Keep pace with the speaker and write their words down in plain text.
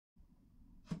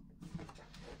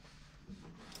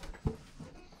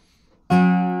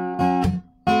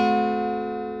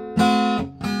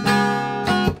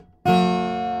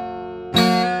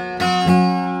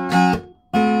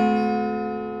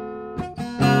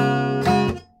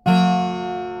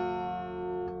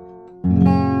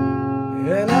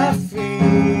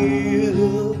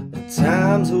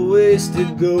place to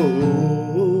go.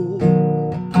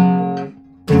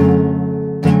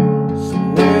 So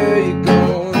where you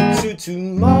going to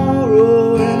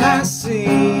tomorrow? And I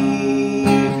see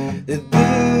that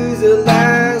these are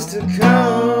lies to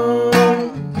come.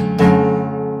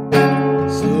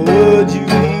 So would you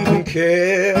even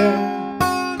care?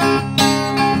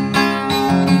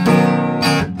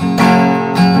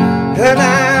 And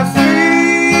I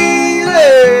feel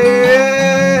it,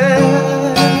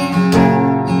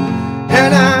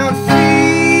 and I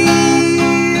feel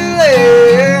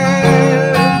it.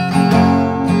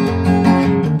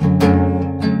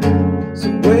 So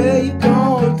where you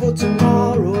going for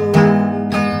tomorrow?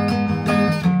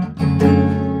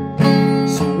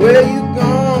 So where you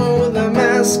going with that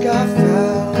mask I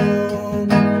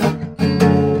found?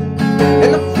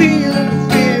 And I feel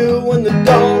when the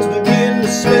dogs begin to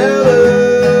smell her.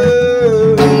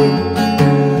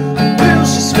 Will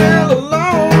she smell alone?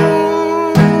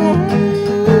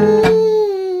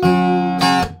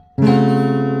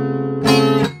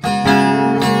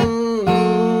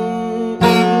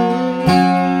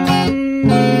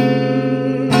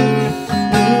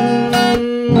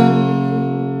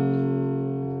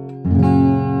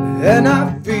 And I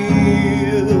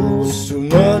feel so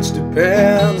much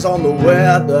depends on the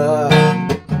weather.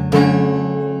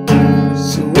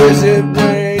 So is it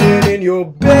raining in your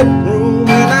bedroom?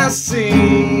 And I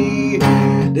see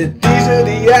that these are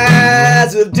the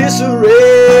eyes of disarray.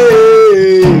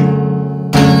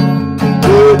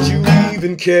 Would you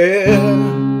even care?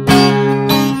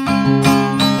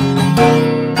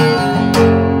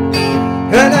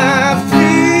 And I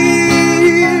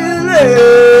feel it,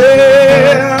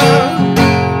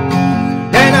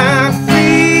 and I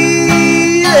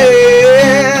feel it.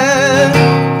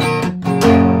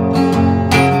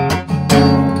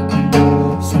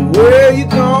 So where you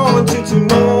going to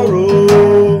tomorrow?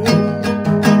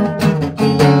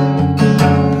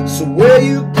 So where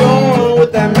you going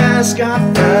with that mask I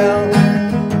found?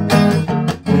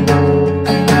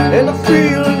 And I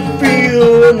feel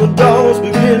when the dogs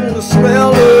begin to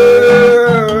smell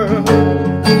her.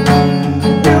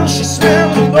 Will she smell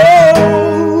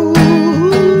alone?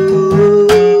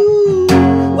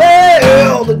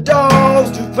 Well, the dogs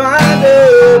do find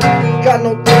her. Got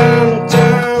no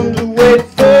time to wait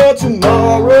for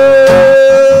tomorrow.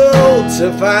 To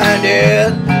find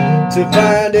it, to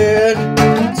find it,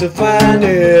 to find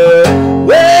it.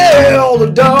 Well, the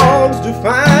dogs do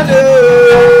find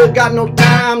her. Got no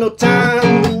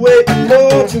time to wait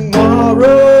for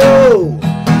tomorrow.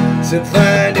 To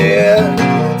find it,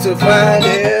 to find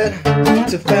it,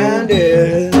 to find it.